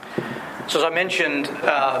So as I mentioned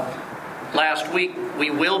last week, we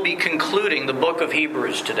will be concluding the book of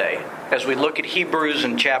Hebrews today as we look at Hebrews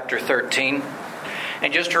in chapter 13.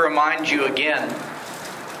 And just to remind you again,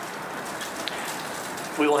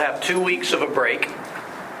 we will have 2 weeks of a break,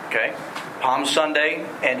 okay? Palm Sunday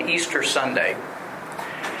and Easter Sunday.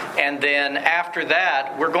 And then after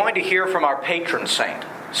that, we're going to hear from our patron saint,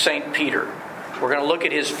 St. Peter. We're going to look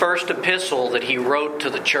at his first epistle that he wrote to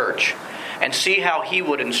the church and see how he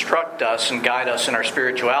would instruct us and guide us in our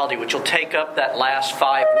spirituality, which will take up that last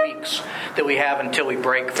 5 weeks that we have until we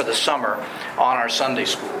break for the summer on our Sunday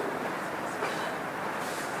school.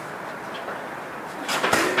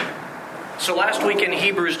 So last week in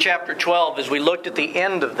Hebrews chapter 12, as we looked at the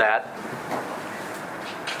end of that,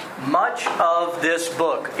 much of this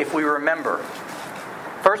book, if we remember,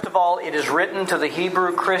 first of all, it is written to the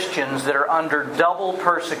Hebrew Christians that are under double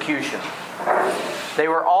persecution. They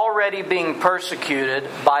were already being persecuted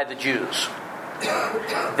by the Jews.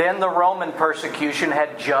 Then the Roman persecution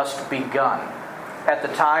had just begun at the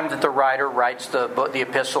time that the writer writes the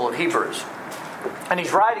epistle of Hebrews. And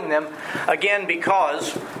he's writing them, again,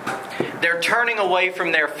 because they're turning away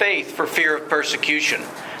from their faith for fear of persecution.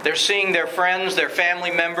 They're seeing their friends, their family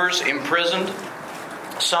members imprisoned,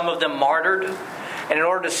 some of them martyred. And in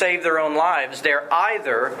order to save their own lives, they're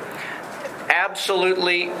either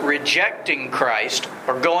absolutely rejecting Christ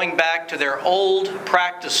or going back to their old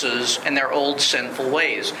practices and their old sinful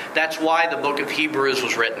ways. That's why the book of Hebrews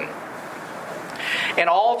was written. And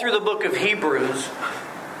all through the book of Hebrews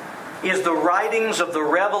is the writings of the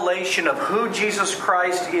revelation of who Jesus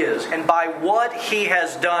Christ is and by what He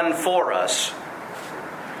has done for us.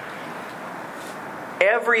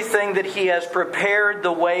 Everything that He has prepared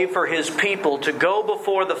the way for His people to go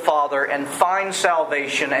before the Father and find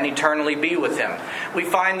salvation and eternally be with Him. We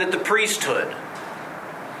find that the priesthood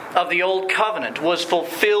of the Old Covenant was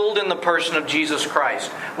fulfilled in the person of Jesus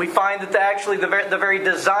Christ. We find that actually the very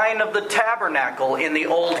design of the tabernacle in the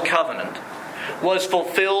Old Covenant was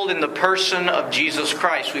fulfilled in the person of Jesus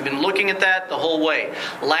Christ. We've been looking at that the whole way.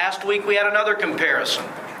 Last week we had another comparison.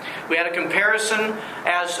 We had a comparison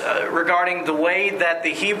regarding the way that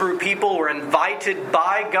the Hebrew people were invited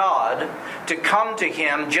by God to come to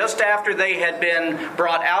Him just after they had been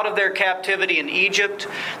brought out of their captivity in Egypt.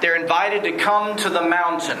 They're invited to come to the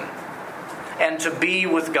mountain and to be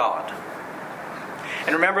with God.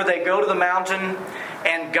 And remember, they go to the mountain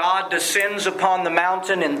and God descends upon the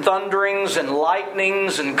mountain in thunderings and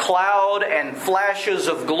lightnings and cloud and flashes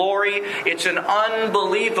of glory. It's an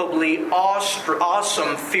unbelievably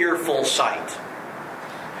awesome, fearful sight.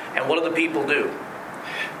 And what do the people do?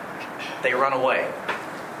 They run away.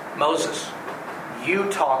 Moses, you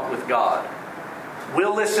talk with God.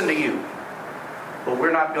 We'll listen to you, but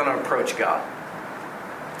we're not going to approach God.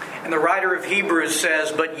 And the writer of Hebrews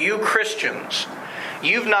says, but you Christians,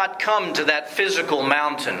 you've not come to that physical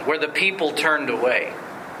mountain where the people turned away.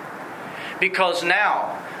 Because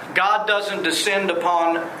now, God doesn't descend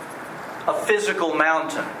upon a physical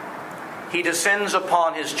mountain. He descends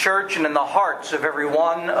upon His church and in the hearts of every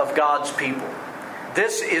one of God's people.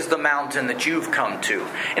 This is the mountain that you've come to.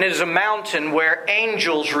 And it is a mountain where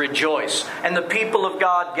angels rejoice. And the people of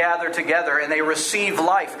God gather together and they receive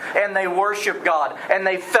life. And they worship God. And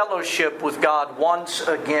they fellowship with God once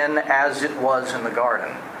again as it was in the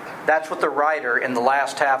garden. That's what the writer in the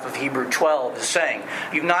last half of Hebrew 12 is saying.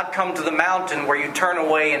 You've not come to the mountain where you turn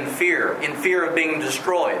away in fear of being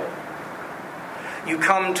destroyed. You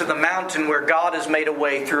come to the mountain where God has made a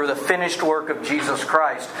way through the finished work of Jesus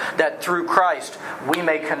Christ, that through Christ we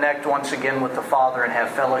may connect once again with the Father and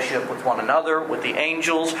have fellowship with one another, with the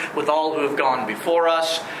angels, with all who have gone before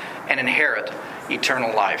us, and inherit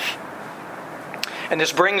eternal life. And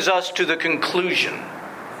this brings us to the conclusion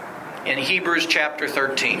in Hebrews chapter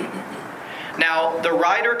 13. Now, the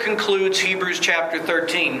writer concludes Hebrews chapter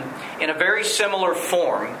 13 in a very similar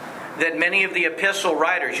form that many of the epistle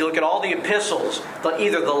writers, you look at all the epistles,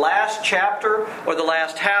 either the last chapter or the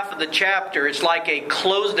last half of the chapter, it's like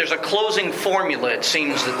there's a closing formula, it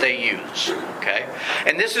seems, that they use. Okay?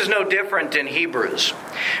 And this is no different in Hebrews.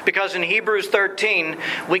 Because in Hebrews 13,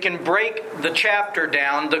 we can break the chapter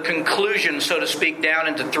down, the conclusion, so to speak, down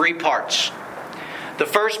into 3 parts. The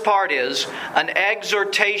first part is an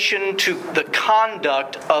exhortation to the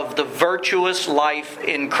conduct of the virtuous life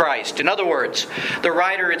in Christ. In other words, the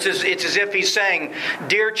writer, it's as if he's saying,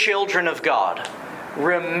 dear children of God,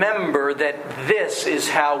 remember that this is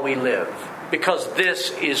how we live, because this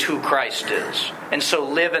is who Christ is. And so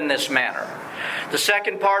live in this manner. The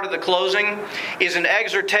second part of the closing is an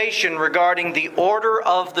exhortation regarding the order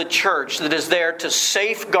of the church that is there to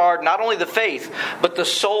safeguard not only the faith, but the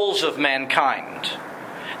souls of mankind.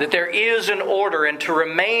 That there is an order, and to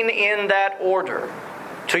remain in that order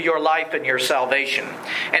to your life and your salvation.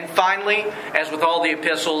 And finally, as with all the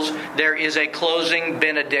epistles, there is a closing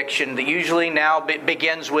benediction that usually now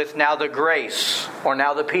begins with now the grace or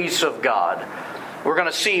now the peace of God. We're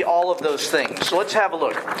going to see all of those things. So let's have a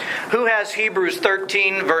look. Who has Hebrews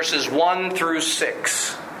 13 verses 1 through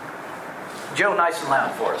 6? Joe, nice and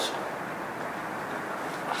loud for us.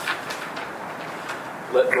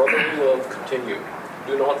 Let brotherly love continue.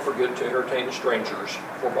 Do not forget to entertain strangers,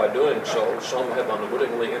 for by doing so, some have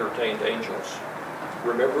unwittingly entertained angels.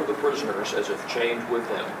 Remember the prisoners as if chained with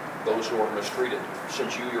them, those who are mistreated,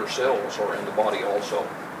 since you yourselves are in the body also.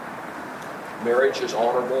 Marriage is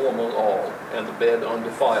honorable among all, and the bed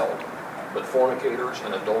undefiled, but fornicators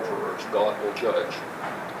and adulterers God will judge.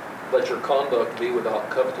 Let your conduct be without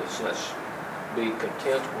covetousness. Be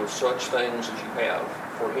content with such things as you have,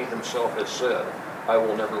 for he himself has said, I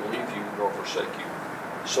will never leave you nor forsake you.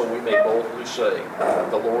 So we may boldly say,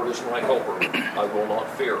 the Lord is my helper, I will not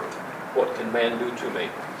fear. What can man do to me?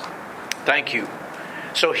 Thank you.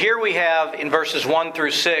 So here we have in verses 1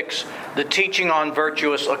 through 6, the teaching on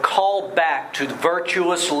virtuous, a call back to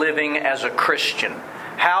virtuous living as a Christian.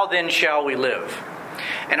 How then shall we live?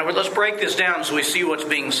 And let's break this down so we see what's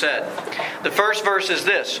being said. The first verse is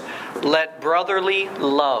this: let brotherly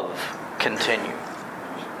love continue.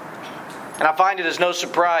 And I find it is no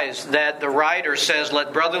surprise that the writer says,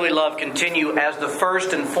 let brotherly love continue as the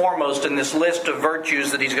first and foremost in this list of virtues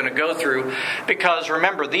that he's going to go through. Because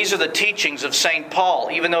remember, these are the teachings of St. Paul.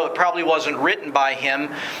 Even though it probably wasn't written by him,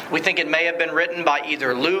 we think it may have been written by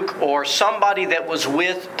either Luke or somebody that was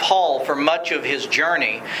with Paul for much of his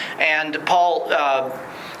journey. And Paul,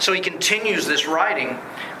 so he continues this writing.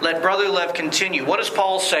 Let brotherly love continue. What does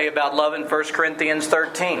Paul say about love in 1 Corinthians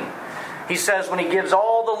 13? He says, when he gives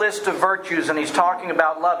all the list of virtues and he's talking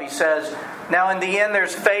about love, he says, now in the end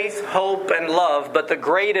there's faith, hope, and love, but the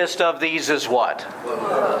greatest of these is what?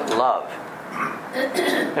 Love.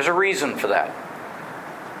 There's a reason for that.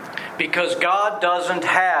 Because God doesn't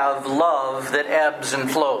have love that ebbs and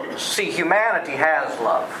flows. See, humanity has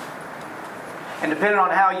love. And depending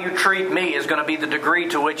on how you treat me is going to be the degree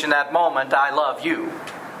to which in that moment I love you.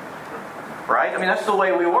 Right? I mean, that's the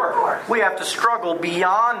way we work. We have to struggle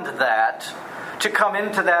beyond that to come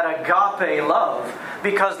into that agape love.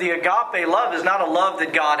 Because the agape love is not a love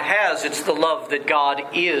that God has. It's the love that God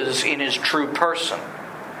is in His true person.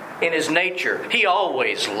 In His nature. He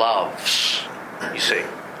always loves. You see.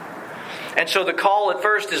 And so the call at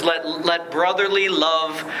first is let brotherly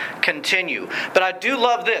love continue. But I do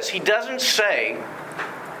love this. He doesn't say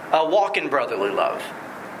walk in brotherly love.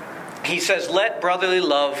 He says, let brotherly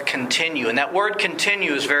love continue. And that word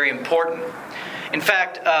continue is very important. In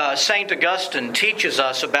fact, St. Augustine teaches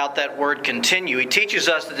us about that word continue. He teaches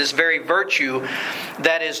us that this very virtue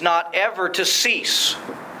that is not ever to cease.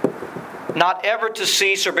 Not ever to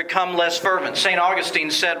cease or become less fervent. St. Augustine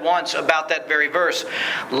said once about that very verse,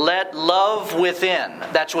 let love within,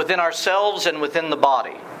 that's within ourselves and within the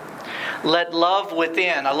body. Let love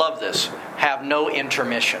within, I love this, have no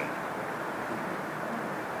intermission.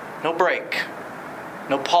 No break.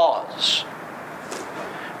 No pause.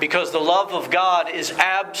 Because the love of God is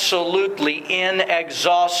absolutely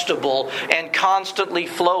inexhaustible and constantly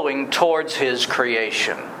flowing towards His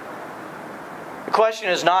creation. The question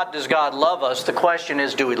is not, does God love us? The question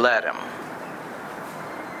is, do we let Him?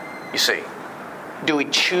 You see, do we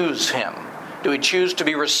choose Him? Do we choose to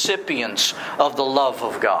be recipients of the love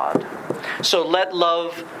of God? So let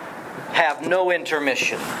love have no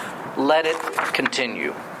intermission. Let it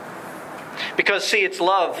continue. Because, see, it's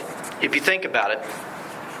love, if you think about it,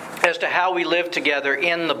 as to how we live together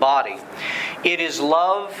in the body. It is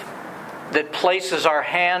love that places our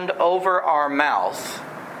hand over our mouth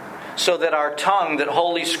so that our tongue, that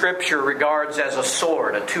Holy Scripture regards as a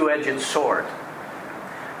sword, a two-edged sword,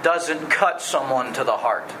 doesn't cut someone to the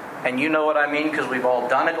heart. And you know what I mean, because we've all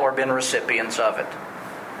done it or been recipients of it.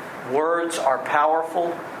 Words are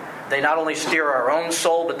powerful. They not only steer our own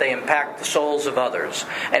soul, but they impact the souls of others.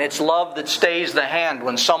 And it's love that stays the hand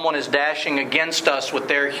when someone is dashing against us with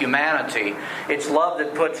their humanity. It's love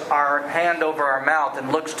that puts our hand over our mouth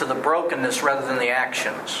and looks to the brokenness rather than the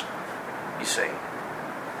actions. You see,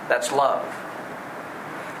 that's love.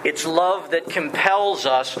 It's love that compels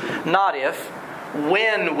us, not if,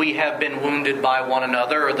 when we have been wounded by one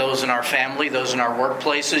another, or those in our family, those in our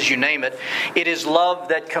workplaces, you name it. It is love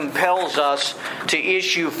that compels us to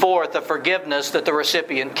issue forth a forgiveness that the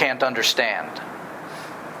recipient can't understand.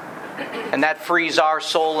 And that frees our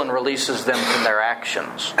soul and releases them from their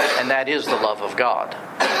actions. And that is the love of God.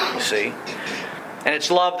 You see? And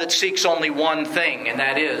it's love that seeks only one thing, and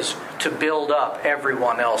that is to build up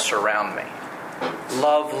everyone else around me.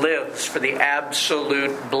 Love lives for the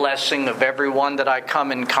absolute blessing of everyone that I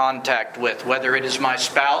come in contact with, whether it is my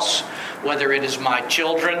spouse, whether it is my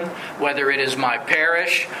children, whether it is my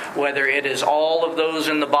parish, whether it is all of those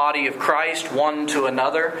in the body of Christ, one to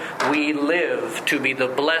another. We live to be the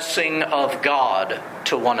blessing of God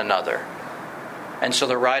to one another. And so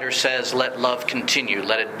the writer says, let love continue.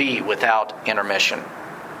 Let it be without intermission.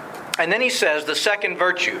 And then he says, the second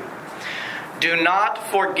virtue, do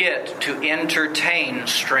not forget to entertain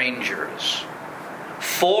strangers.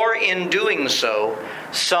 For in doing so,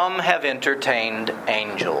 some have entertained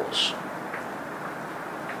angels.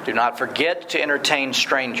 Do not forget to entertain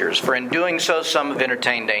strangers, for in doing so, some have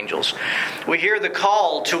entertained angels. We hear the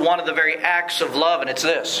call to one of the very acts of love, and it's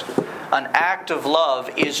this. An act of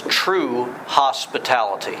love is true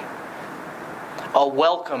hospitality. A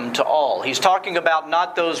welcome to all. He's talking about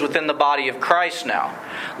not those within the body of Christ now.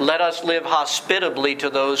 Let us live hospitably to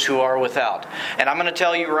those who are without. And I'm going to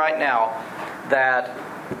tell you right now that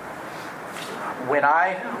when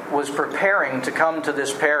I was preparing to come to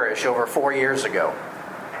this parish over 4 years ago,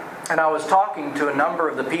 and I was talking to a number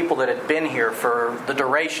of the people that had been here for the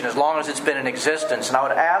duration, as long as it's been in existence, and I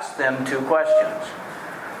would ask them 2 questions.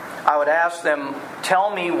 I would ask them,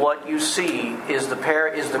 tell me what you see is the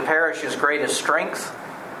parish's greatest strength,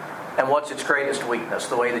 and what's its greatest weakness,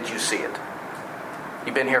 the way that you see it.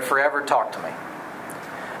 You've been here forever, talk to me.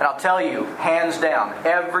 And I'll tell you, hands down,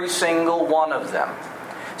 every single one of them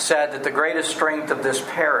said that the greatest strength of this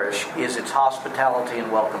parish is its hospitality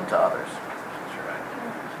and welcome to others.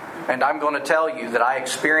 And I'm going to tell you that I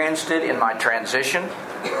experienced it in my transition.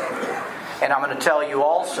 And I'm going to tell you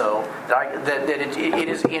also that it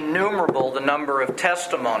is innumerable the number of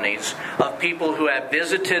testimonies of people who have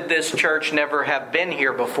visited this church, never have been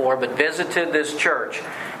here before, but visited this church.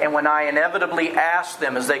 And when I inevitably ask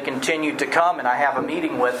them as they continue to come, and I have a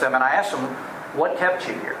meeting with them, and I ask them, what kept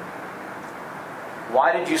you here?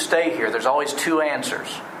 Why did you stay here? There's always 2 answers.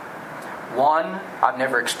 One, I've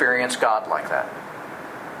never experienced God like that.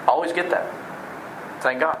 Always get that.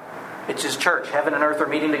 Thank God. It's His church. Heaven and earth are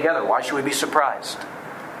meeting together. Why should we be surprised?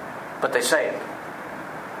 But they say it.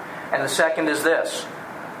 And the second is this.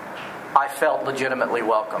 I felt legitimately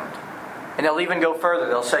welcomed. And they'll even go further.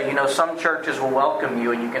 They'll say, some churches will welcome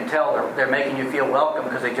you and you can tell they're making you feel welcome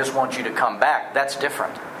because they just want you to come back. That's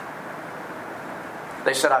different.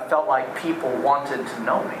 They said, I felt like people wanted to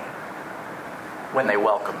know me when they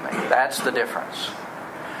welcomed me. That's the difference.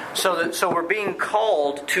 So we're being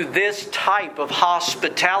called to this type of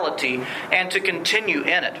hospitality and to continue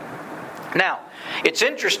in it. Now, it's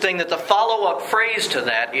interesting that the follow-up phrase to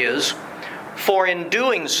that is, for in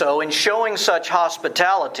doing so, in showing such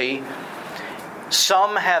hospitality,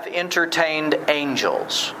 some have entertained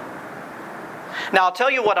angels. Now, I'll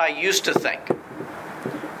tell you what I used to think.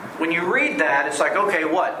 When you read that, it's like, okay,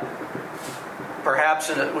 what?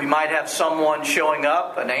 Perhaps we might have someone showing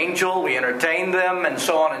up, an angel, we entertain them, and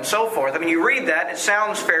so on and so forth. I mean, you read that, it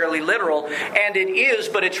sounds fairly literal, and it is,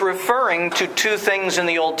 but it's referring to 2 things in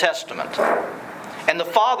the Old Testament. And the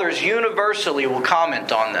fathers universally will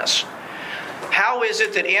comment on this. How is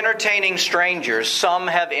it that entertaining strangers, some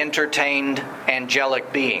have entertained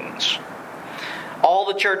angelic beings? All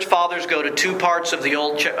the church fathers go to 2 parts of the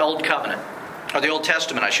Old Covenant. Or the Old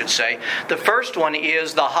Testament, I should say. The first one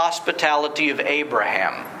is the hospitality of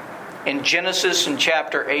Abraham. In Genesis in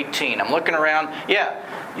chapter 18. I'm looking around. Yeah,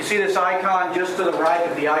 you see this icon just to the right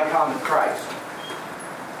of the icon of Christ.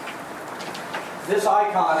 This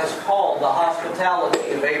icon is called the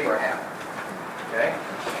hospitality of Abraham. Okay?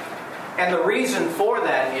 And the reason for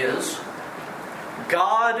that is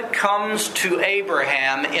God comes to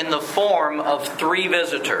Abraham in the form of 3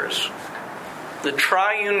 visitors. The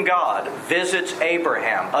triune God visits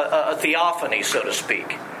Abraham, a theophany, so to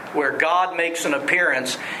speak, where God makes an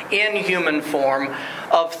appearance in human form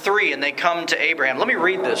of 3, and they come to Abraham. Let me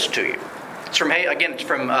read this to you. It's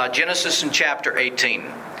from Genesis in chapter 18.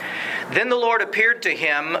 Then the Lord appeared to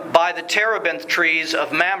him by the terebinth trees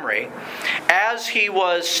of Mamre, as he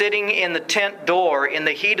was sitting in the tent door in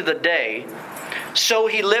the heat of the day. So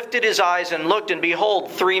he lifted his eyes and looked, and behold,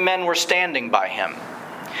 3 men were standing by him.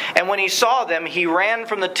 And when he saw them, he ran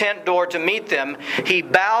from the tent door to meet them. He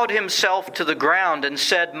bowed himself to the ground and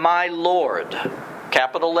said, My Lord,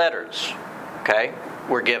 capital letters, okay,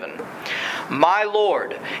 were given. My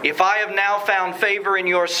Lord, if I have now found favor in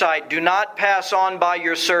your sight, do not pass on by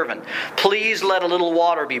your servant. Please let a little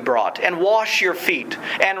water be brought, and wash your feet,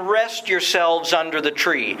 and rest yourselves under the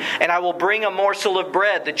tree. And I will bring a morsel of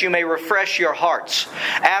bread that you may refresh your hearts.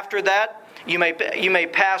 After that, You may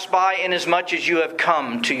pass by inasmuch as you have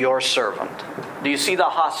come to your servant. Do you see the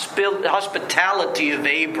hospitality of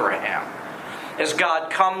Abraham as God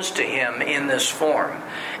comes to him in this form?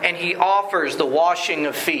 And he offers the washing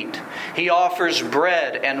of feet. He offers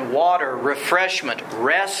bread and water, refreshment,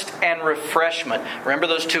 rest and refreshment. Remember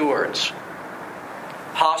those two words.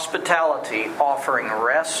 Hospitality, offering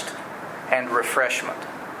rest and refreshment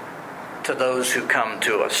to those who come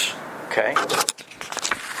to us. Okay?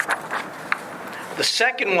 The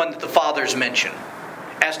second one that the fathers mention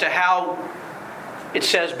as to how it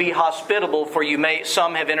says, be hospitable, for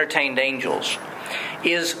some have entertained angels,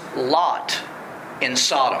 is Lot in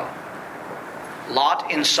Sodom.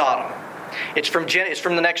 Lot in Sodom. It's from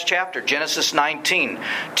the next chapter, Genesis 19.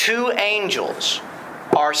 2 angels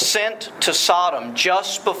are sent to Sodom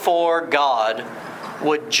just before God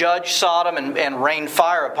would judge Sodom and rain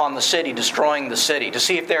fire upon the city, destroying the city, to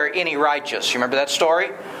see if there are any righteous. You remember that story?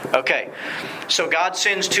 Okay. So God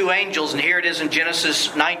sends 2 angels, and here it is in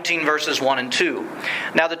Genesis 19, verses 1 and 2.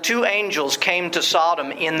 Now the 2 angels came to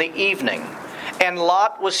Sodom in the evening, and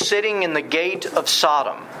Lot was sitting in the gate of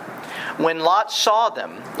Sodom. When Lot saw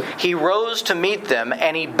them, he rose to meet them,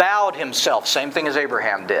 and he bowed himself. Same thing as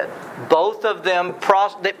Abraham did. Both of them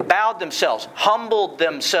bowed themselves, humbled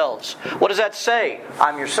themselves. What does that say?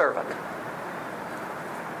 I'm your servant.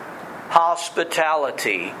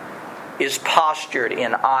 Hospitality is postured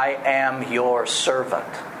in I am your servant,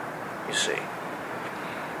 you see.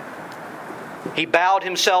 He bowed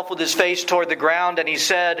himself with his face toward the ground, and he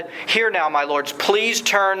said, Hear now, my lords, please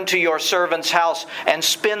turn to your servant's house and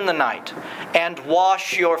spend the night, and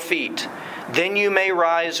wash your feet. Then you may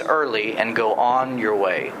rise early and go on your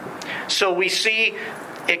way. So we see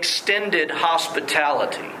extended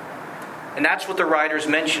hospitality. And that's what the writer's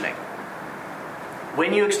mentioning.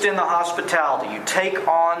 When you extend the hospitality, you take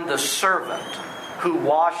on the servant who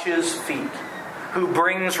washes feet, who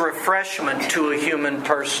brings refreshment to a human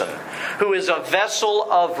person, who is a vessel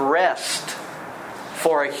of rest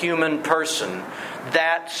for a human person.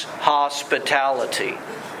 That's hospitality.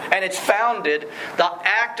 And it's founded, the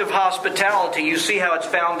act of hospitality, you see how it's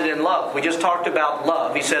founded in love. We just talked about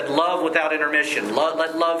love. He said, love without intermission.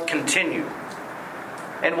 Let love continue.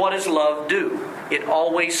 And what does love do? It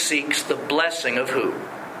always seeks the blessing of who?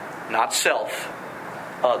 Not self,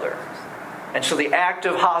 other. And so the act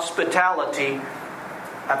of hospitality,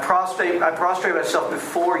 I prostrate myself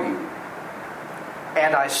before you,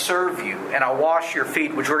 and I serve you, and I wash your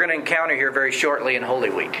feet, which we're going to encounter here very shortly in Holy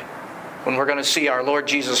Week, when we're going to see our Lord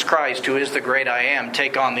Jesus Christ, who is the great I am,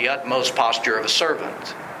 take on the utmost posture of a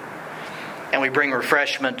servant. And we bring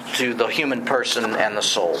refreshment to the human person and the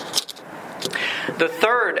soul. The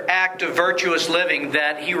third act of virtuous living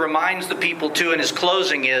that he reminds the people to in his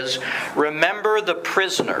closing is, remember the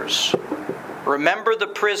prisoners. Remember the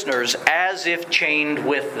prisoners as if chained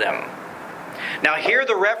with them. Now here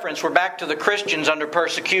the reference, we're back to the Christians under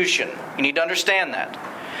persecution. You need to understand that.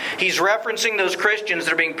 He's referencing those Christians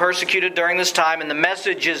that are being persecuted during this time, and the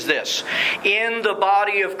message is this. In the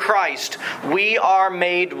body of Christ, we are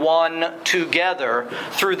made one together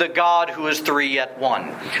through the God who is 3 yet one.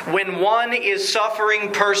 When one is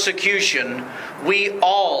suffering persecution, we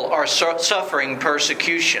all are suffering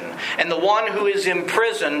persecution. And the one who is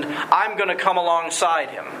imprisoned, I'm going to come alongside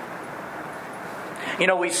him. You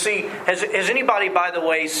know, we see, has anybody, by the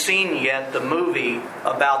way, seen yet the movie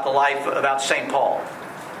about St. Paul?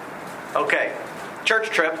 Okay, church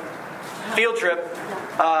trip, field trip.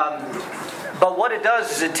 But what it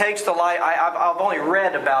does is it takes the life. I've only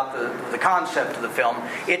read about the concept of the film.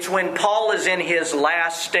 It's when Paul is in his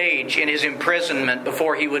last stage in his imprisonment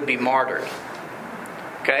before he would be martyred.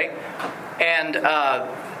 Okay, and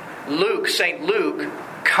St. Luke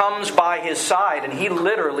comes by his side, and he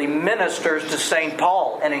literally ministers to St.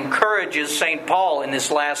 Paul and encourages St. Paul in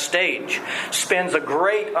this last stage. Spends a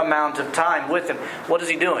great amount of time with him. What is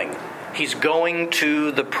he doing? He's going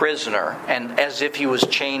to the prisoner, and as if he was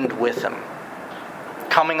chained with him,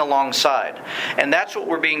 coming alongside. And that's what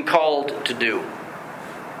we're being called to do.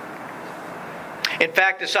 In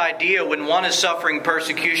fact, this idea, when one is suffering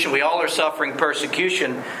persecution, we all are suffering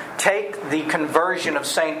persecution. Take the conversion of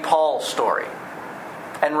St. Paul's story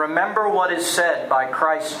and remember what is said by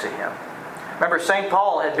Christ to him. Remember, St.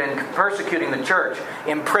 Paul had been persecuting the church,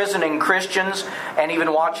 imprisoning Christians, and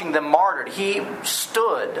even watching them martyred. He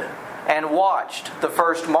stood and watched the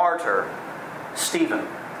first martyr, Stephen,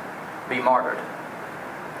 be martyred.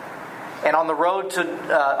 And on the road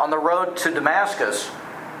to Damascus,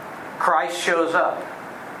 Christ shows up.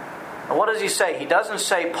 And what does he say? He doesn't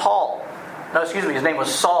say Paul. No, excuse me, his name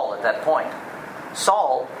was Saul at that point.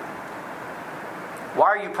 Saul, why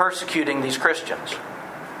are you persecuting these Christians?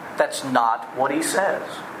 That's not what he says.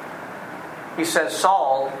 He says,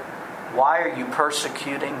 Saul, why are you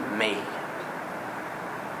persecuting me?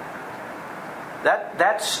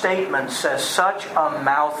 That statement says such a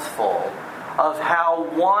mouthful of how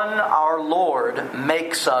one, our Lord,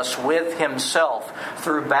 makes us with Himself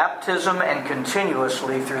through baptism and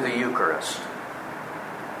continuously through the Eucharist.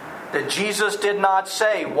 That Jesus did not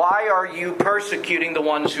say, why are you persecuting the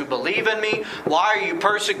ones who believe in me? Why are you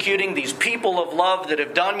persecuting these people of love that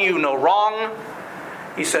have done you no wrong?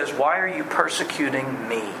 He says, why are you persecuting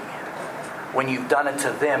me? When you've done it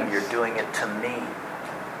to them, you're doing it to me.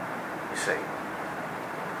 You see?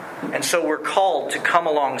 And so we're called to come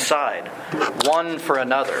alongside one for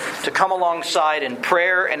another. To come alongside in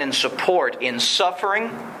prayer and in support, in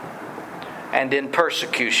suffering and in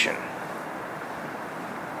persecution.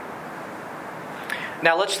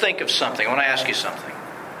 Now let's think of something. I want to ask you something.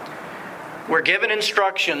 We're given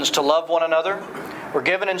instructions to love one another. We're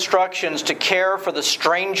given instructions to care for the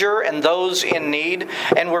stranger and those in need.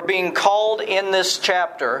 And we're being called in this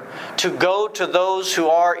chapter to go to those who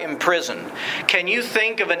are imprisoned. Can you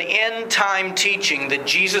think of an end-time teaching that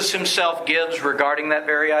Jesus Himself gives regarding that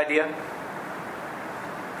very idea?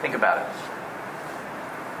 Think about it.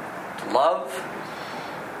 To love,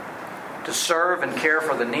 to serve and care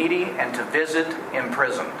for the needy, and to visit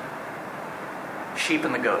imprisoned. Sheep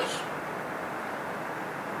and the goats.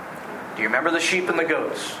 Do you remember the sheep and the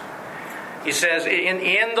goats? He says,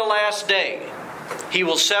 in the last day, He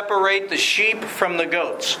will separate the sheep from the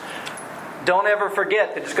goats. Don't ever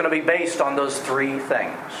forget that it's going to be based on those three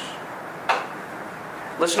things.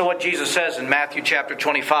 Listen to what Jesus says in Matthew chapter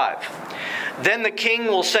 25. Then the king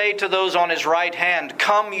will say to those on his right hand,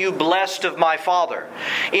 come, you blessed of my Father.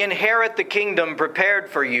 Inherit the kingdom prepared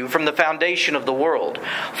for you from the foundation of the world.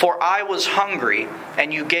 For I was hungry,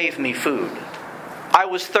 and you gave me food. I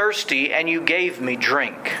was thirsty, and you gave me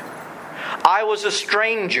drink. I was a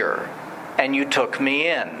stranger, and you took me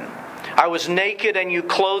in. I was naked, and you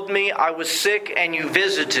clothed me. I was sick, and you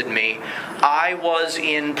visited me. I was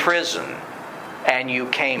in prison, and you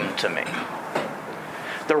came to me.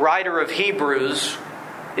 The writer of Hebrews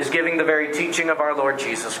is giving the very teaching of our Lord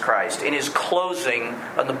Jesus Christ. In his closing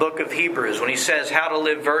on the book of Hebrews, when he says how to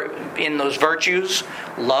live in those virtues,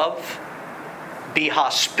 love, be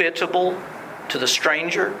hospitable to the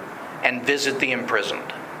stranger, and visit the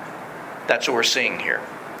imprisoned. That's what we're seeing here.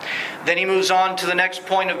 Then he moves on to the next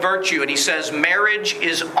point of virtue, and he says, marriage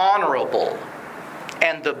is honorable,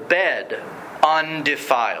 and the bed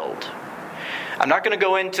undefiled. I'm not going to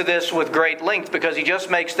go into this with great length because he just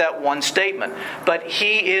makes that one statement. But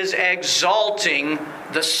he is exalting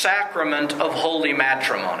the sacrament of holy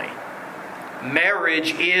matrimony.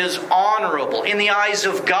 Marriage is honorable. In the eyes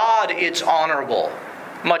of God, it's honorable.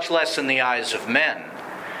 Much less in the eyes of men.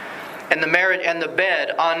 And the marriage and the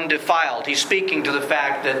bed undefiled. He's speaking to the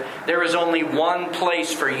fact that there is only one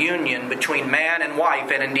place for union between man and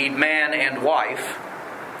wife, and indeed man and wife.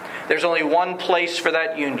 There's only one place for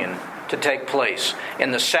that union to take place,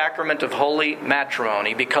 in the sacrament of holy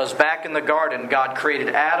matrimony, because back in the garden, God created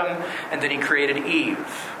Adam and then He created Eve.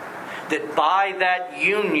 That by that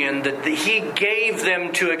union that He gave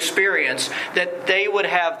them to experience, that they would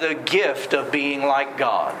have the gift of being like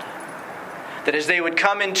God. That as they would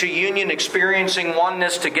come into union, experiencing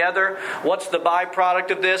oneness together, what's the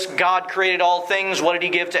byproduct of this? God created all things. What did He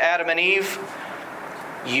give to Adam and Eve?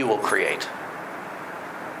 You will create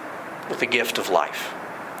with the gift of life.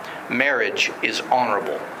 Marriage is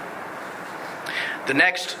honorable. The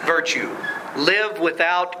next virtue, live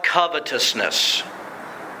without covetousness.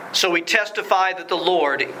 So we testify that the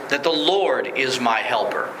Lord is my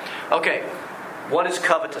helper. Okay, what is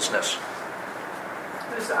covetousness?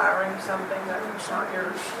 Desiring something that's not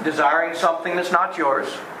yours. Desiring something that's not yours.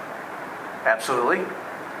 Absolutely.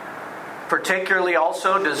 Particularly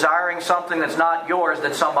also desiring something that's not yours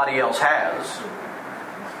that somebody else has.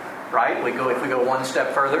 Right? If we go one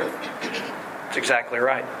step further. It's exactly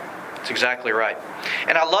right. It's exactly right.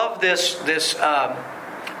 And I love this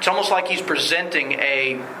it's almost like he's presenting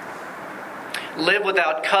a live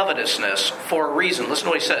without covetousness for a reason. Listen to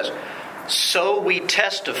what he says. So we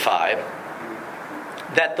testify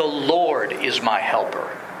that the Lord is my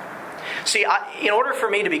helper. See, in order for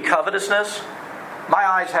me to be covetousness, my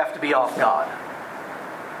eyes have to be off God.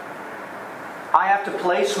 I have to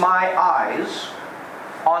place my eyes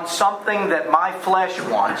on something that my flesh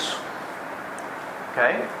wants.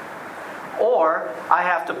 Okay? Or I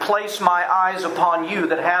have to place my eyes upon you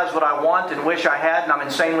that has what I want and wish I had, and I'm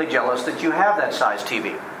insanely jealous that you have that size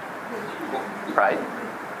TV. Right?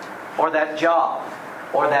 Or that job.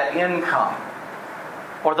 Or that income.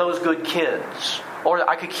 Or those good kids. Or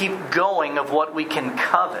I could keep going of what we can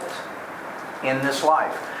covet in this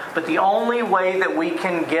life. But the only way that we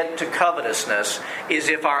can get to covetousness is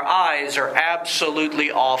if our eyes are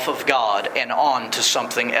absolutely off of God and on to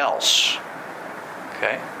something else.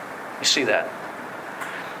 Okay? You see that?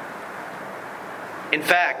 In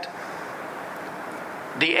fact,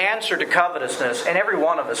 the answer to covetousness, and every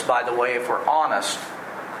one of us, by the way, if we're honest,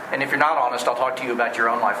 and if you're not honest, I'll talk to you about your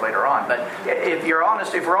own life later on, but if you're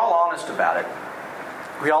honest, if we're all honest about it,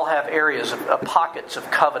 we all have areas of pockets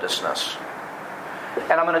of covetousness.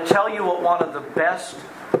 And I'm going to tell you what one of the best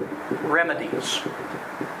remedies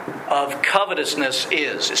of covetousness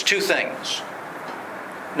is. It's two things.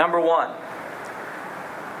 Number one,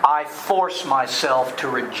 I force myself to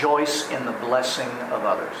rejoice in the blessing of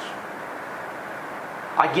others.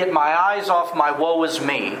 I get my eyes off my woe is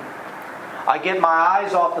me. I get my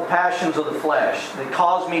eyes off the passions of the flesh that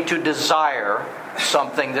cause me to desire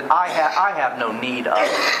something that I have no need of.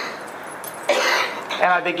 And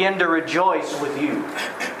I begin to rejoice with you.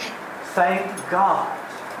 Thank God.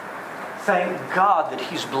 Thank God that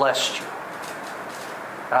He's blessed you.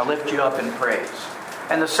 And I lift you up in praise.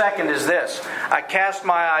 And the second is this. I cast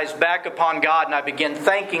my eyes back upon God and I begin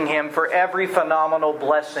thanking Him for every phenomenal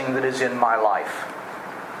blessing that is in my life.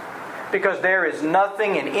 Because there is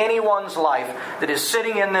nothing in anyone's life that is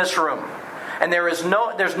sitting in this room. And there's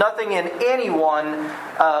nothing in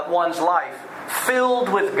one's life filled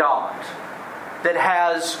with God that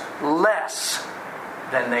has less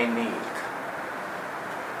than they need.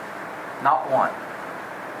 Not one.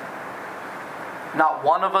 Not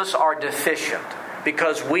one of us are deficient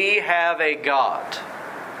because we have a God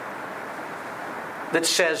that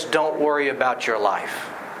says, don't worry about your life.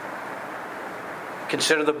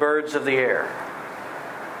 Consider the birds of the air.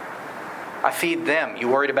 I feed them. You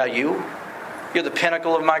worried about you? You're the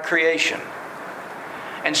pinnacle of my creation.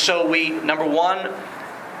 And so we, number one,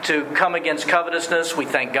 to come against covetousness, we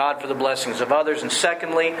thank God for the blessings of others. And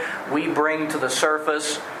secondly, we bring to the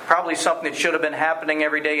surface probably something that should have been happening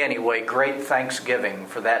every day anyway, great thanksgiving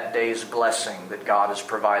for that day's blessing that God has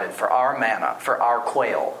provided, for our manna, for our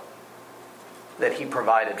quail that He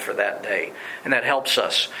provided for that day. And that helps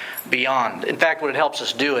us beyond. In fact, what it helps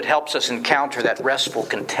us do, it helps us encounter that restful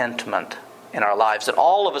contentment in our lives that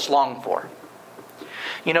all of us long for.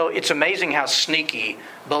 You know, it's amazing how sneaky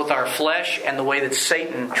both our flesh and the way that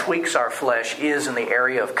Satan tweaks our flesh is in the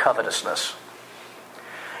area of covetousness.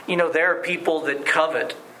 You know, there are people that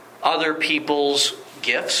covet other people's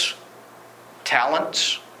gifts,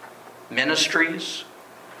 talents, ministries.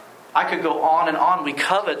 I could go on and on. We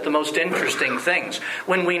covet the most interesting things.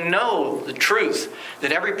 When we know the truth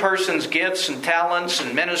that every person's gifts and talents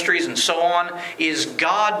and ministries and so on is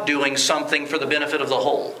God doing something for the benefit of the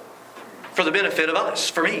whole. For the benefit of us,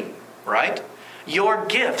 for me, right? Your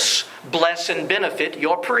gifts bless and benefit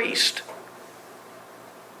your priest.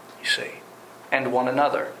 You see, and one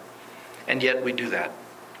another. And yet we do that.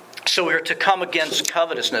 So we're to come against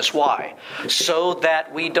covetousness. Why? So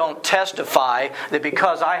that we don't testify that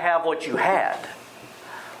because I have what you had.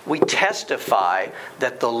 We testify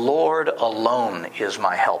that the Lord alone is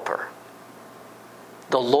my helper.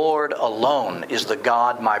 The Lord alone is the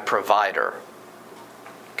God, my provider.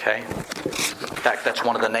 Okay? In fact, that's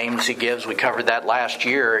one of the names He gives. We covered that last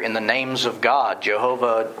year in the names of God.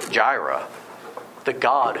 Jehovah Jireh. The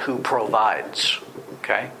God who provides.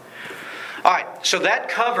 Okay? All right, so that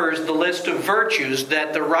covers the list of virtues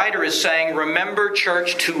that the writer is saying, remember,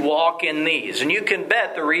 church, to walk in these. And you can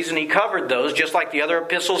bet the reason he covered those, just like the other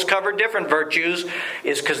epistles covered different virtues,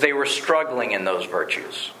 is because they were struggling in those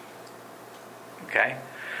virtues. Okay?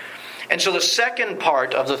 And so the second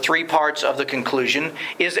part of the three parts of the conclusion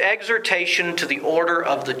is exhortation to the order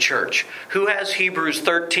of the church. Who has Hebrews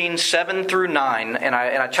 13, 7 through 9? And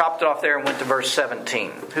I chopped it off there and went to verse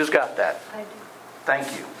 17. Who's got that? I do.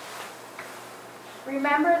 Thank you.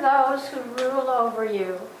 Remember those who rule over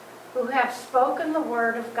you, who have spoken the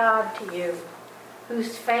word of God to you,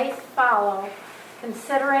 whose faith follow,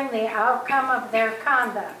 considering the outcome of their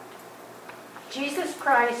conduct. Jesus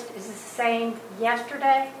Christ is the same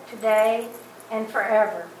yesterday, today, and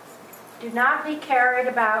forever. Do not be carried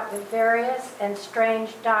about with various and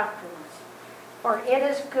strange doctrines, for it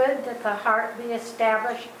is good that the heart be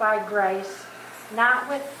established by grace, not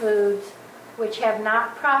with foods which have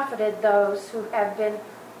not profited those who have been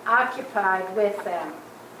occupied with them.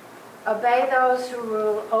 Obey those who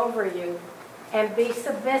rule over you, and be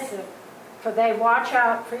submissive, for they watch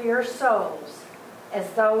out for your souls,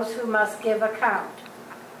 as those who must give account.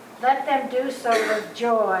 Let them do so with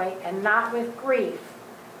joy and not with grief,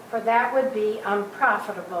 for that would be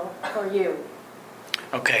unprofitable for you.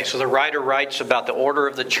 Okay, so the writer writes about the order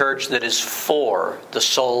of the church that is for the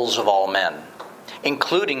souls of all men,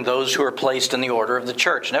 including those who are placed in the order of the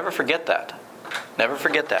church. Never forget that. Never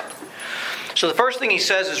forget that. So the first thing he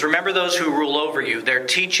says is, remember those who rule over you, their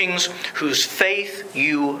teachings whose faith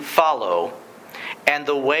you follow, and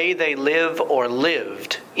the way they live or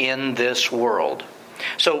lived in this world.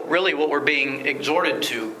 So really what we're being exhorted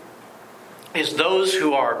to is those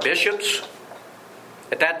who are bishops.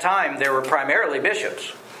 At that time, there were primarily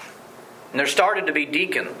bishops. And there started to be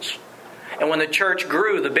deacons. And when the church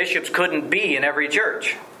grew, the bishops couldn't be in every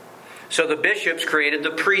church. So the bishops created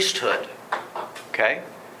the priesthood. Okay?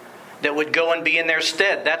 That would go and be in their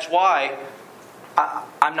stead. That's why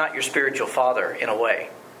I'm not your spiritual father, in a way.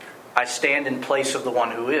 I stand in place of the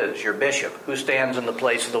one who is, your bishop, who stands in the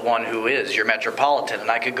place of the one who is, your metropolitan.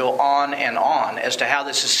 And I could go on and on as to how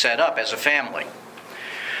this is set up as a family.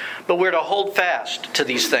 But we're to hold fast to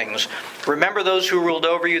these things. Remember those who ruled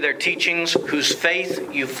over you, their teachings, whose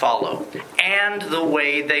faith you follow, and the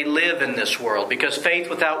way they live in this world. Because faith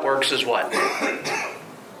without works is what?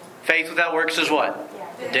 Faith without works is what?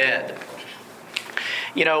 Dead.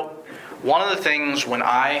 You know, one of the things when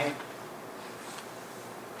I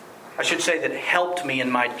should say that helped me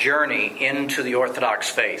in my journey into the Orthodox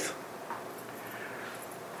faith.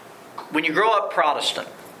 When you grow up Protestant,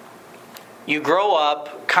 you grow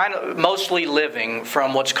up kind of mostly living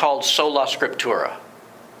from what's called sola scriptura.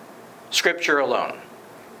 Scripture alone.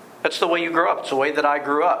 That's the way you grow up. It's the way that I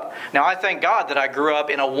grew up. Now, I thank God that I grew up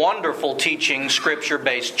in a wonderful teaching,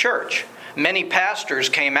 Scripture-based church. Many pastors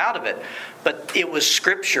came out of it, but it was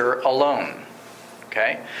Scripture alone.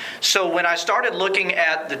 Okay? So when I started looking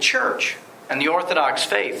at the church and the Orthodox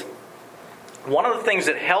faith, one of the things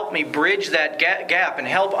that helped me bridge that gap and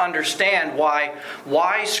help understand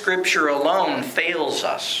why Scripture alone fails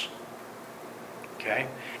us. Okay?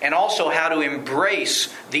 And also how to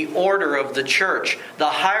embrace the order of the church, the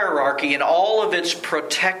hierarchy and all of its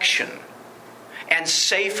protection and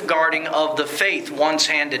safeguarding of the faith once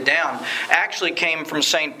handed down, actually came from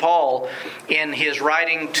St. Paul in his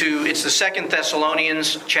writing to, it's the 2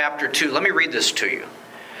 Thessalonians chapter 2. Let me read this to you.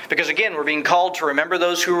 Because again, we're being called to remember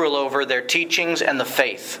those who rule over, their teachings and the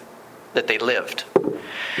faith that they lived.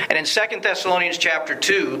 And in 2 Thessalonians chapter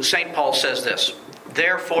 2, St. Paul says this,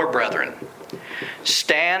 "Therefore, brethren,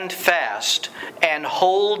 stand fast and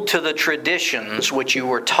hold to the traditions which you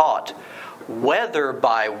were taught, whether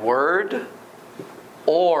by word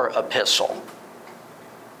or epistle."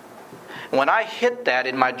 When I hit that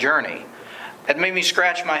in my journey, it made me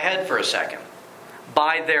scratch my head for a second.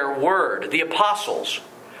 By their word, the apostles,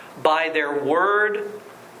 by their word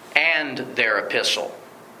and their epistle.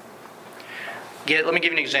 Let me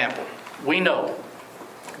give you an example. We know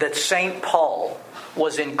that St. Paul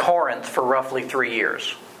was in Corinth for roughly 3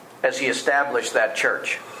 years as he established that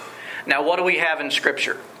church. Now, what do we have in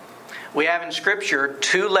Scripture? We have in Scripture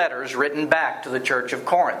 2 letters written back to the church of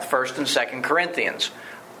Corinth, 1 and 2 Corinthians.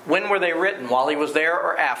 When were they written? While he was there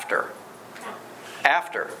or after?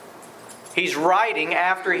 After. He's writing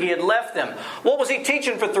after he had left them. What was he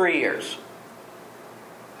teaching for 3 years?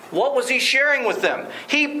 What was he sharing with them?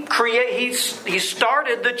 He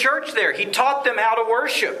started the church there. He taught them how to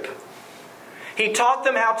worship. He taught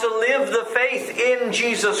them how to live the faith in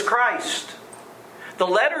Jesus Christ. The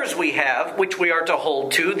letters we have, which we are to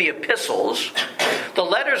hold to, the epistles, the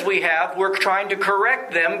letters we have, we're trying to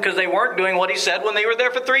correct them because they weren't doing what he said when they were there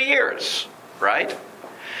for 3 years. Right?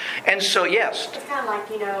 And so, yes. It's kind of like,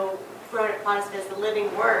 growing up Protestant as the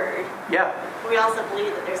living word. Yeah. We also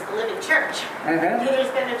believe that there's the living church. Mm-hmm.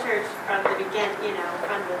 There's been a church from the beginning,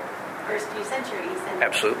 from the first few centuries. And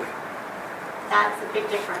absolutely. That's a big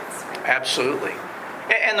difference. Right? Absolutely.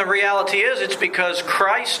 And the reality is, it's because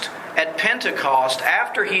Christ at Pentecost,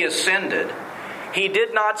 after he ascended, he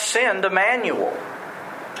did not send a manual.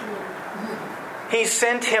 He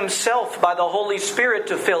sent himself by the Holy Spirit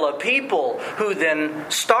to fill a people who then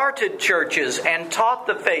started churches and taught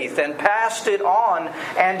the faith and passed it on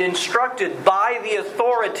and instructed by the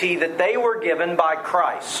authority that they were given by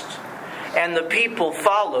Christ. And the people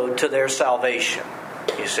followed to their salvation.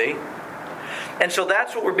 You see? And so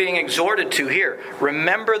that's what we're being exhorted to here.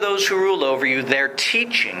 Remember those who rule over you, their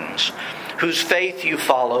teachings, whose faith you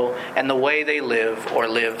follow, and the way they live or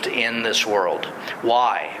lived in this world.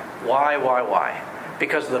 Why? Why?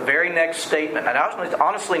 Because the very next statement, and I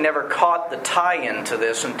honestly never caught the tie-in to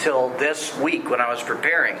this until this week when I was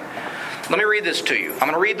preparing. Let me read this to you. I'm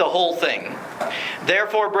going to read the whole thing.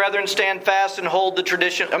 Therefore, brethren, stand fast and hold the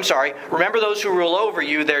tradition. Remember those who rule over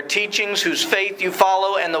you, their teachings, whose faith you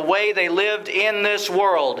follow, and the way they lived in this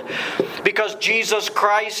world. Because Jesus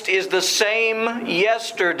Christ is the same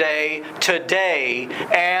yesterday, today,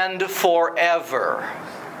 and forever.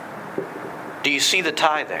 Do you see the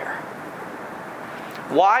tie there?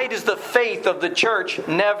 Why does the faith of the church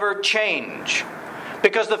never change?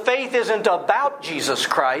 Because the faith isn't about Jesus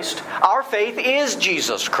Christ. Our faith is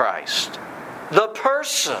Jesus Christ. The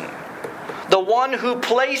person. The one who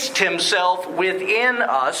placed Himself within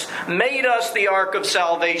us, made us the ark of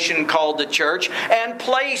salvation called the church, and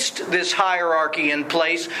placed this hierarchy in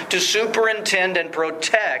place to superintend and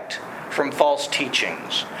protect from false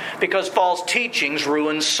teachings. Because false teachings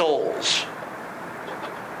ruin souls.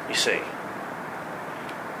 You see.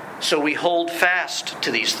 So we hold fast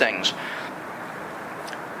to these things.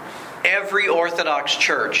 Every Orthodox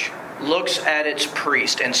church looks at its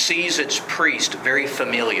priest and sees its priest very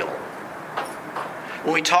familial.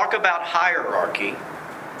 When we talk about hierarchy,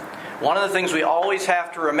 one of the things we always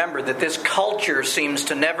have to remember that this culture seems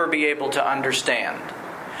to never be able to understand.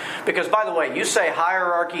 Because, by the way, you say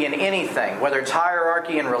hierarchy in anything, whether it's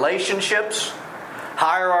hierarchy in relationships,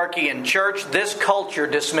 hierarchy in church, this culture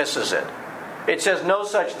dismisses it. It says no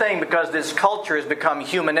such thing because this culture has become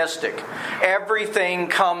humanistic. Everything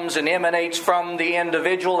comes and emanates from the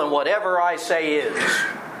individual, and whatever I say is.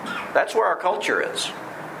 That's where our culture is.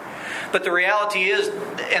 But the reality is,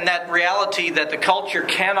 and that reality that the culture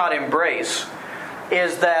cannot embrace,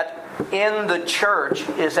 is that in the church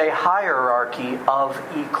is a hierarchy of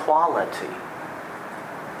equality.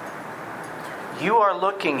 You are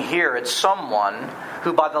looking here at someone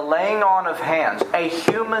who, by the laying on of hands, a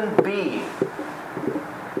human being,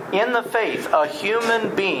 in the faith, a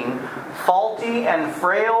human being, faulty and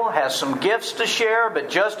frail, has some gifts to share, but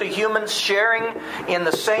just a human sharing in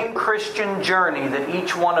the same Christian journey that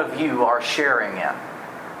each one of you are sharing in.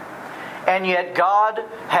 And yet God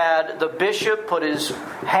had the bishop put his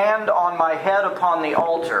hand on my head upon the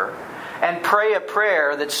altar and pray a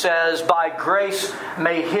prayer that says, by grace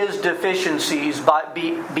may his deficiencies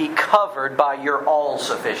be covered by your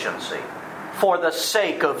all-sufficiency, for the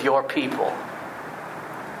sake of your people.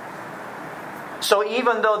 So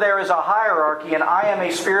even though there is a hierarchy, and I am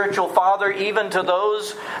a spiritual father even to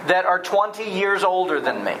those that are 20 years older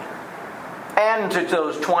than me, and to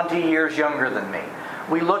those 20 years younger than me,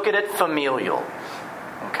 we look at it familial.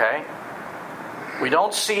 Okay? We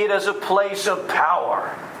don't see it as a place of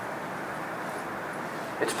power.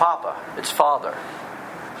 It's Papa, it's Father,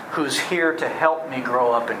 who's here to help me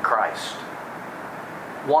grow up in Christ.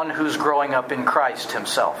 One who's growing up in Christ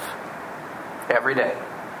Himself every day.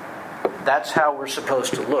 That's how we're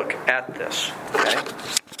supposed to look at this. Okay?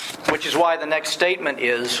 Which is why the next statement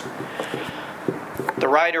is, the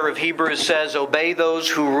writer of Hebrews says, obey those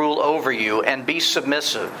who rule over you and be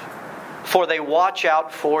submissive, for they watch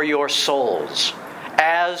out for your souls,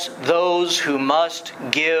 as those who must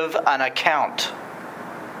give an account.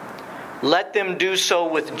 Let them do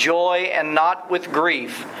so with joy and not with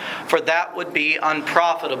grief, for that would be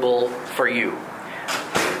unprofitable for you.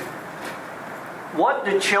 What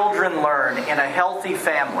do children learn in a healthy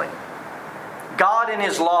family? God in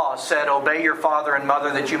His law said, obey your father and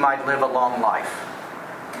mother that you might live a long life,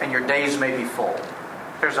 and your days may be full.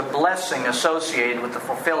 There's a blessing associated with the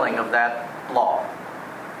fulfilling of that law.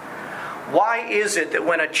 Why is it that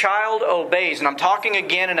when a child obeys, and I'm talking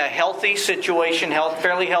again in a healthy situation,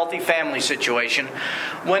 fairly healthy family situation,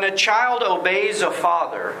 when a child obeys a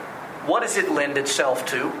father, what does it lend itself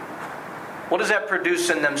to? What does that produce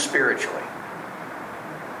in them spiritually?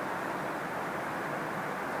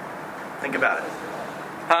 Think about it.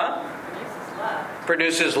 Huh?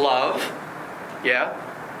 Produces love. Yeah.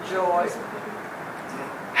 Joy.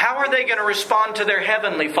 How are they going to respond to their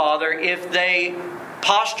Heavenly Father if they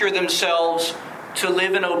posture themselves to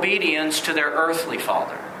live in obedience to their earthly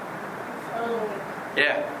father?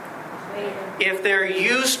 Yeah. If they're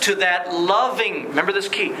used to that loving, remember this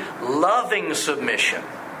key, loving submission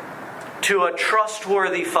to a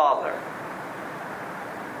trustworthy father,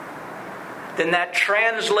 then that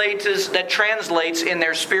translates in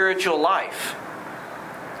their spiritual life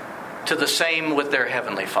to the same with their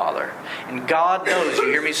Heavenly Father. And God knows, you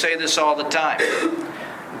hear me say this all the time,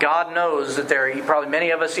 God knows that there are probably many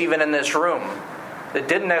of us even in this room that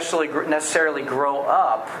didn't necessarily grow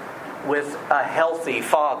up with a healthy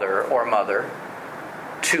father or mother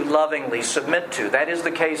to lovingly submit to. That is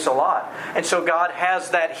the case a lot. And so God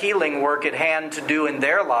has that healing work at hand to do in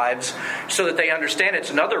their lives so that they understand.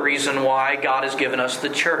 It's another reason why God has given us the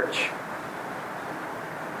church.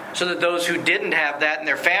 so that those who didn't have that in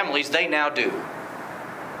their families, they now do.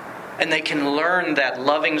 And they can learn that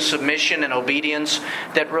loving submission and obedience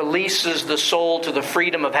that releases the soul to the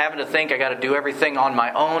freedom of having to think, I got to do everything on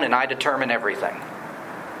my own and I determine everything.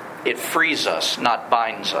 It frees us, not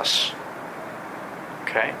binds us.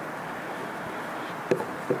 Okay?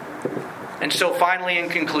 And so finally, in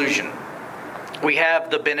conclusion, we have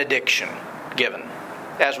the benediction given,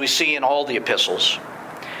 as we see in all the epistles.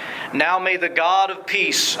 Now may the God of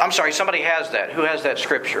peace... I'm sorry, somebody has that. Who has that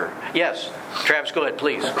scripture? Yes. Travis, go ahead,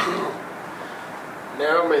 please.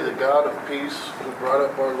 Now may the God of peace, who brought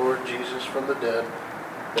up our Lord Jesus from the dead,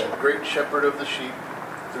 that great shepherd of the sheep,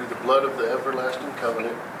 through the blood of the everlasting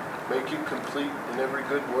covenant, make you complete in every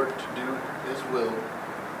good work to do His will,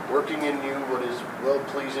 working in you what is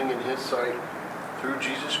well-pleasing in His sight, through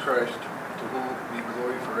Jesus Christ, to whom be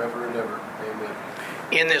glory forever and ever. Amen.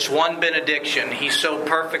 In this one benediction, he so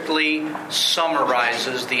perfectly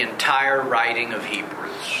summarizes the entire writing of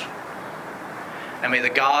Hebrews. And may the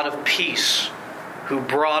God of peace, who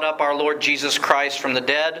brought up our Lord Jesus Christ from the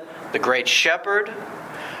dead, the great shepherd,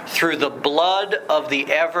 through the blood of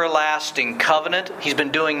the everlasting covenant. He's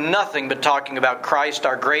been doing nothing but talking about Christ,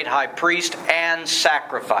 our great high priest, and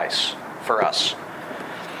sacrifice for us.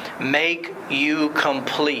 Make you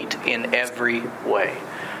complete in every way.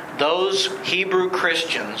 Those Hebrew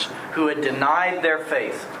Christians who had denied their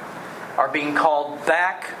faith are being called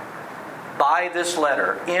back by this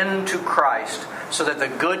letter into Christ, so that the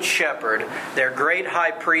Good Shepherd, their great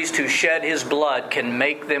high priest who shed his blood, can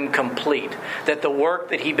make them complete. That the work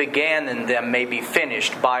that he began in them may be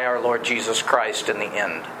finished by our Lord Jesus Christ in the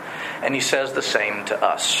end. And he says the same to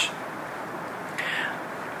us.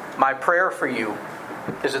 My prayer for you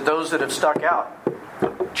is that those that have stuck out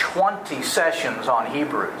 20 sessions on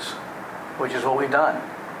Hebrews, which is what we've done,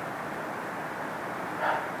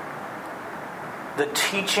 the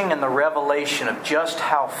teaching and the revelation of just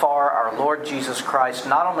how far our Lord Jesus Christ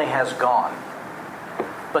not only has gone,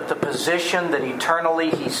 but the position that eternally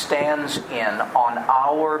He stands in on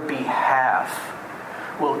our behalf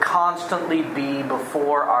will constantly be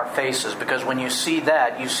before our faces. Because when you see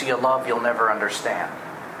that, you see a love you'll never understand.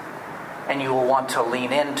 And you will want to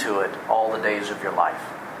lean into it all the days of your life.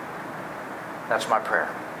 That's my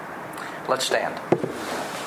prayer. Let's stand.